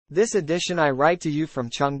This edition I write to you from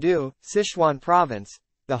Chengdu, Sichuan province,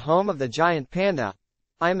 the home of the giant panda.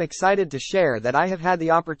 I am excited to share that I have had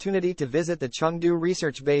the opportunity to visit the Chengdu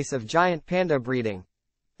research base of giant panda breeding,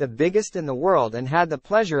 the biggest in the world, and had the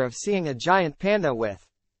pleasure of seeing a giant panda with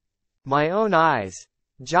my own eyes.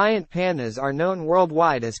 Giant pandas are known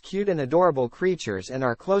worldwide as cute and adorable creatures and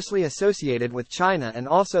are closely associated with China and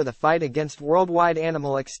also the fight against worldwide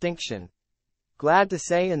animal extinction. Glad to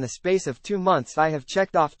say in the space of 2 months I have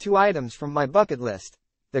checked off 2 items from my bucket list: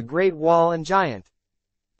 the Great Wall and giant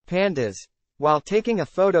pandas. While taking a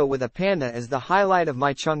photo with a panda is the highlight of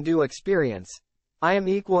my Chengdu experience, I am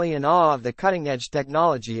equally in awe of the cutting-edge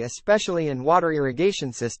technology, especially in water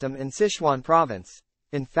irrigation system in Sichuan province.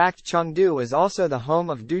 In fact, Chengdu is also the home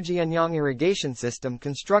of Dujianyang irrigation system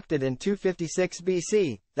constructed in 256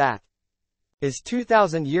 BC, that is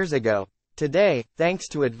 2,000 years ago. Today, thanks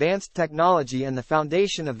to advanced technology and the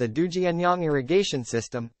foundation of the Dujianyang irrigation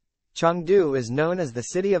system, Chengdu is known as the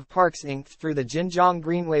City of Parks Inc. through the Xinjiang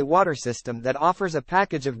Greenway water system that offers a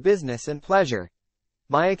package of business and pleasure.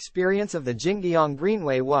 My experience of the Xinjiang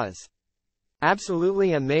Greenway was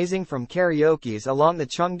absolutely amazing, from karaoke's along the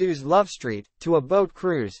Chengdu's Love Street, to a boat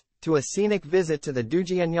cruise, to a scenic visit to the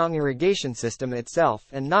Dujianyang irrigation system itself,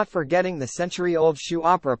 and not forgetting the century-old shoe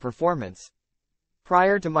opera performance.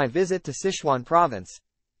 Prior to my visit to Sichuan province,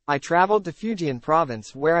 I traveled to Fujian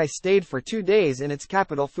province where I stayed for 2 days in its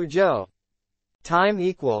capital Fuzhou. Time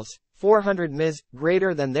equals 400 ms.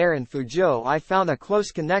 Greater than there in Fuzhou, I found a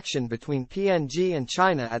close connection between PNG and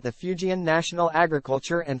China at the Fujian National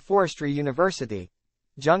Agriculture and Forestry University,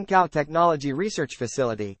 Zhengkao Technology Research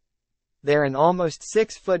Facility. There an almost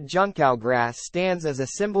 6-foot Zhengkao grass stands as a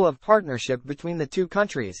symbol of partnership between the 2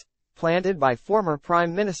 countries, planted by former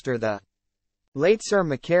Prime Minister the late Sir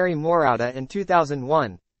Makary Morauta in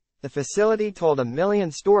 2001. The facility told a million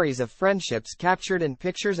stories of friendships captured in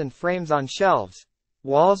pictures and frames on shelves,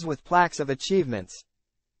 walls with plaques of achievements.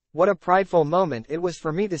 What a prideful moment it was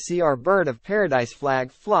for me to see our bird of paradise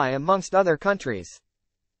flag fly amongst other countries.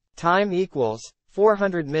 Time equals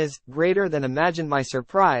 400 ms. Greater than. Imagine my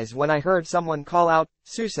surprise when I heard someone call out,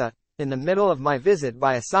 "Susa," in the middle of my visit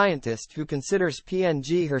by a scientist who considers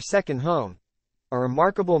PNG her second home. A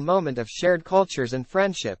remarkable moment of shared cultures and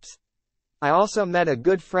friendships. I also met a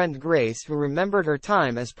good friend, Grace, who remembered her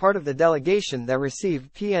time as part of the delegation that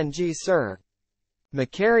received PNG Sir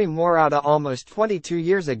Makary Morauta almost 22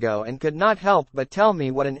 years ago, and could not help but tell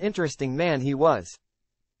me what an interesting man he was.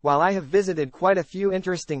 While I have visited quite a few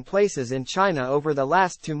interesting places in China over the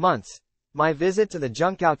last 2 months, my visit to the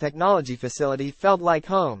Zhengkao Technology Facility felt like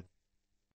home.